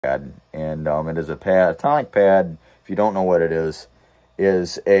pad, and it is a pad. A tonic pad, if you don't know what it is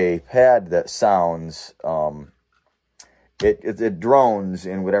a pad that sounds, it drones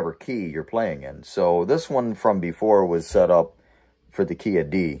in whatever key you're playing in. So this one from before was set up for the key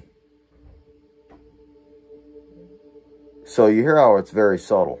of D. So you hear how it's very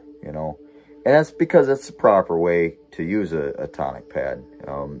subtle, you know, and that's because it's the proper way to use a tonic pad.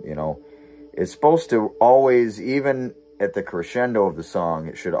 You know, it's supposed to always, even at the crescendo of the song,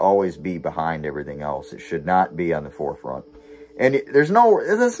 it should always be behind everything else. It should not be on the forefront. And it's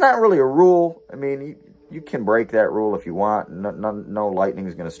not really a rule. I mean, you can break that rule if you want. No lightning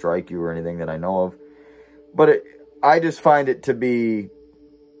is going to strike you or anything that I know of. But I just find it to be,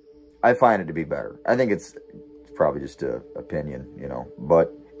 I find it to be better. I think it's probably just an opinion, you know.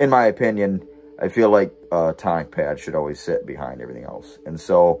 But in my opinion, I feel like a tonic pad should always sit behind everything else. And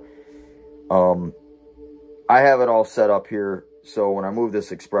so I have it all set up here. So when I move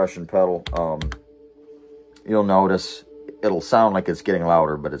this expression pedal, you'll notice it'll sound like it's getting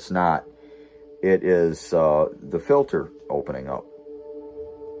louder, but it's not. It is the filter opening up.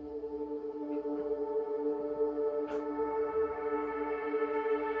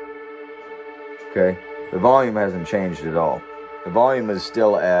 Okay, the volume hasn't changed at all. The volume is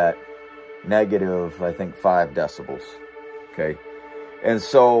still at negative, I think, 5 decibels. Okay, and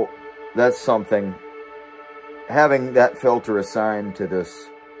so that's something. Having that filter assigned to this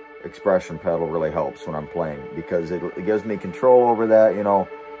expression pedal really helps when I'm playing, because it gives me control over that. You know,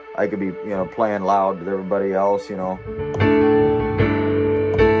 I could be, you know, playing loud with everybody else, you know.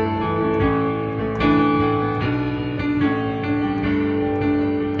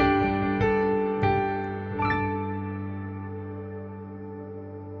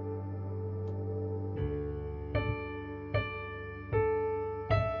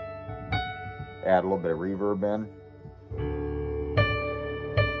 Add a little bit of reverb in.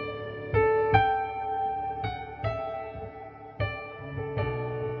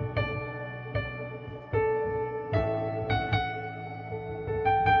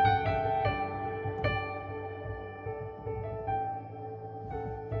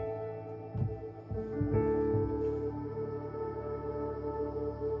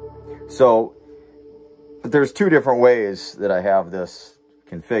 So there's 2 different ways that I have this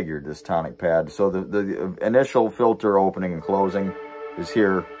configured, this tonic pad. So the initial filter opening and closing is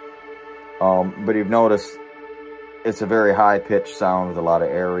here, but you've noticed it's a very high pitched sound with a lot of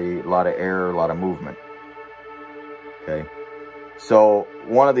air, a lot of movement. Okay, so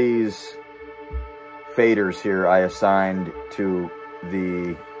one of these faders here I assigned to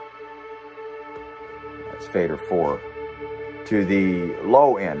the, that's fader 4, to the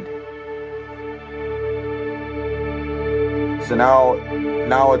low end. So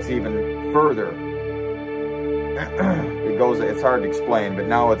now it's even further. It's hard to explain, but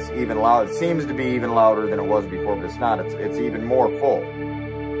now it's even loud. It seems to be even louder than it was before, but it's not. It's even more full.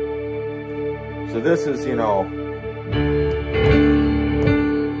 So this is, you know,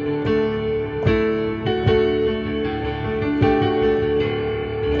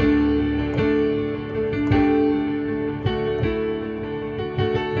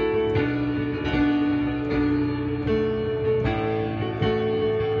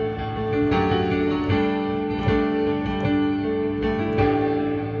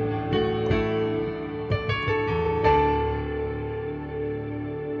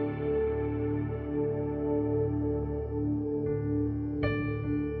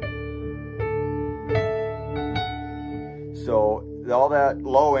 so all that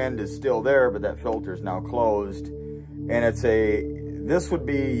low end is still there, but that filter is now closed. And this would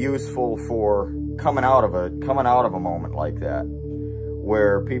be useful for coming out of a moment like that,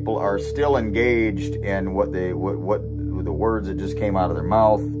 where people are still engaged in what the words that just came out of their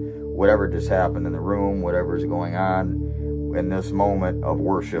mouth, whatever just happened in the room, whatever is going on in this moment of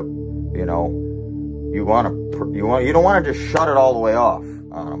worship. You know, you don't want to just shut it all the way off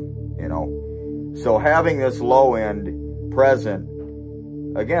on them, you know. So having this low end present,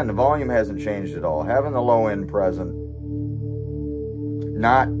 again, the volume hasn't changed at all. Having the low end present,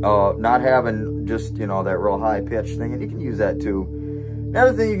 not having just, you know, that real high pitch thing, and you can use that too.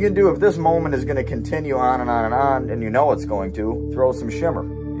 Another thing you can do, if this moment is going to continue on and on and on, and you know it's going to, throw some shimmer,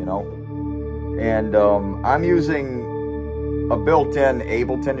 you know. And I'm using a built-in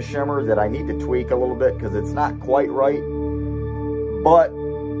Ableton shimmer that I need to tweak a little bit because it's not quite right. But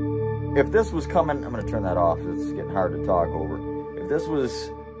if this was coming, I'm going to turn that off. It's getting hard to talk over. If this was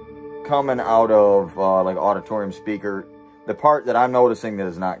coming out of like auditorium speaker, the part that I'm noticing that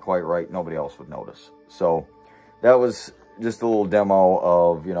is not quite right, nobody else would notice. So that was just a little demo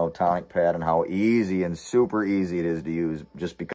of, you know, tonic pad and how easy and super easy it is to use, just because